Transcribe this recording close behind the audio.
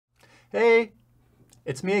Hey,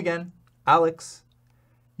 it's me again, Alex.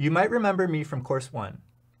 You might remember me from Course 1,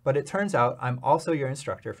 but it turns out I'm also your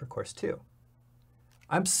instructor for Course 2.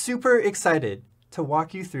 I'm super excited to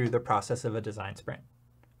walk you through the process of a design sprint.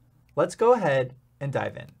 Let's go ahead and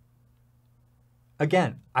dive in.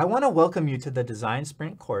 Again, I want to welcome you to the Design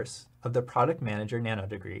Sprint course of the Product Manager Nano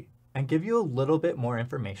degree and give you a little bit more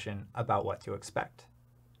information about what to expect.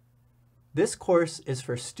 This course is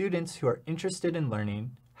for students who are interested in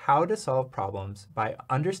learning how to solve problems by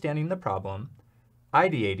understanding the problem,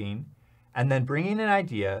 ideating, and then bringing an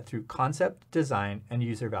idea through concept, design, and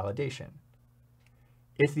user validation.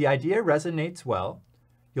 If the idea resonates well,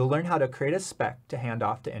 you'll learn how to create a spec to hand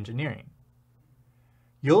off to engineering.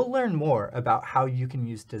 You'll learn more about how you can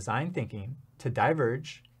use design thinking to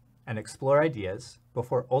diverge and explore ideas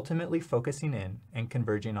before ultimately focusing in and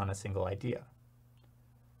converging on a single idea.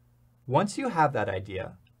 Once you have that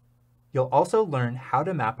idea, you'll also learn how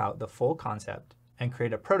to map out the full concept and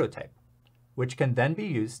create a prototype, which can then be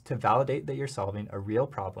used to validate that you're solving a real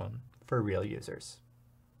problem for real users.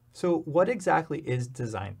 So what exactly is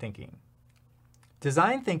design thinking?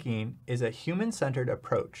 Design thinking is a human-centered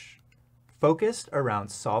approach focused around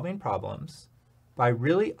solving problems by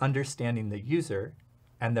really understanding the user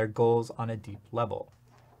and their goals on a deep level.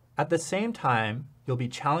 At the same time, you'll be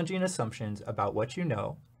challenging assumptions about what you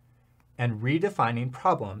know and redefining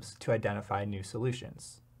problems to identify new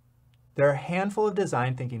solutions. There are a handful of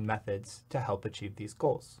design thinking methods to help achieve these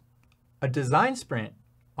goals. A design sprint,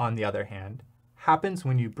 on the other hand, happens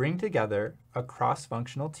when you bring together a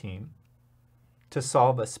cross-functional team to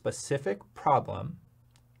solve a specific problem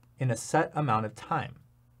in a set amount of time.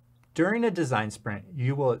 During a design sprint,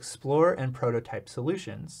 you will explore and prototype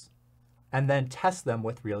solutions and then test them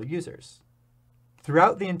with real users.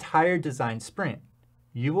 Throughout the entire design sprint,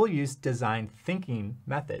 you will use design thinking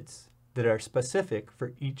methods that are specific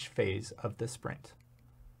for each phase of the sprint.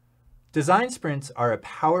 Design sprints are a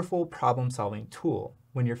powerful problem-solving tool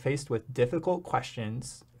when you're faced with difficult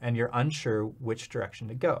questions and you're unsure which direction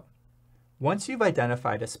to go. Once you've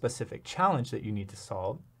identified a specific challenge that you need to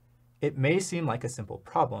solve, it may seem like a simple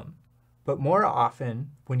problem, but more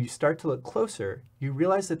often, when you start to look closer, you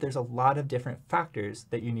realize that there's a lot of different factors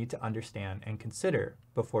that you need to understand and consider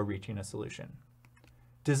before reaching a solution.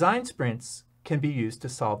 Design sprints can be used to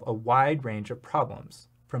solve a wide range of problems,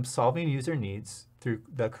 from solving user needs through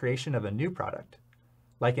the creation of a new product,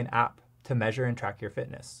 like an app to measure and track your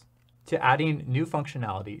fitness, to adding new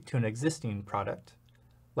functionality to an existing product,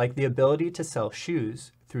 like the ability to sell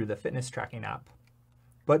shoes through the fitness tracking app.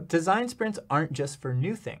 But design sprints aren't just for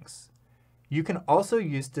new things. You can also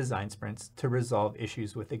use design sprints to resolve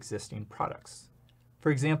issues with existing products.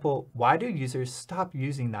 For example, why do users stop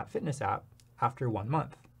using that fitness app after 1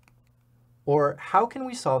 month? Or how can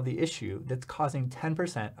we solve the issue that's causing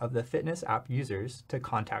 10% of the fitness app users to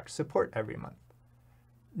contact support every month?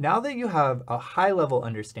 Now that you have a high-level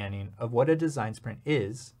understanding of what a design sprint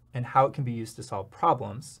is and how it can be used to solve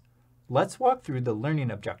problems, let's walk through the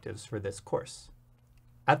learning objectives for this course.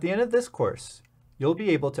 At the end of this course, you'll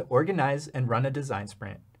be able to organize and run a design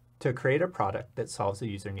sprint to create a product that solves a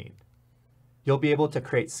user need. You'll be able to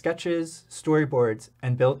create sketches, storyboards,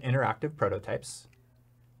 and build interactive prototypes.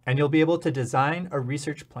 And you'll be able to design a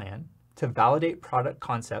research plan to validate product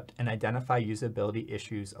concept and identify usability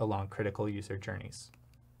issues along critical user journeys.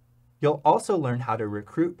 You'll also learn how to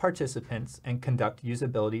recruit participants and conduct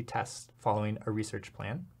usability tests following a research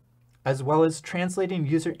plan, as well as translating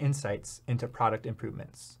user insights into product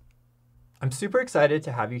improvements. I'm super excited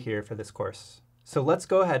to have you here for this course, so let's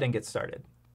go ahead and get started.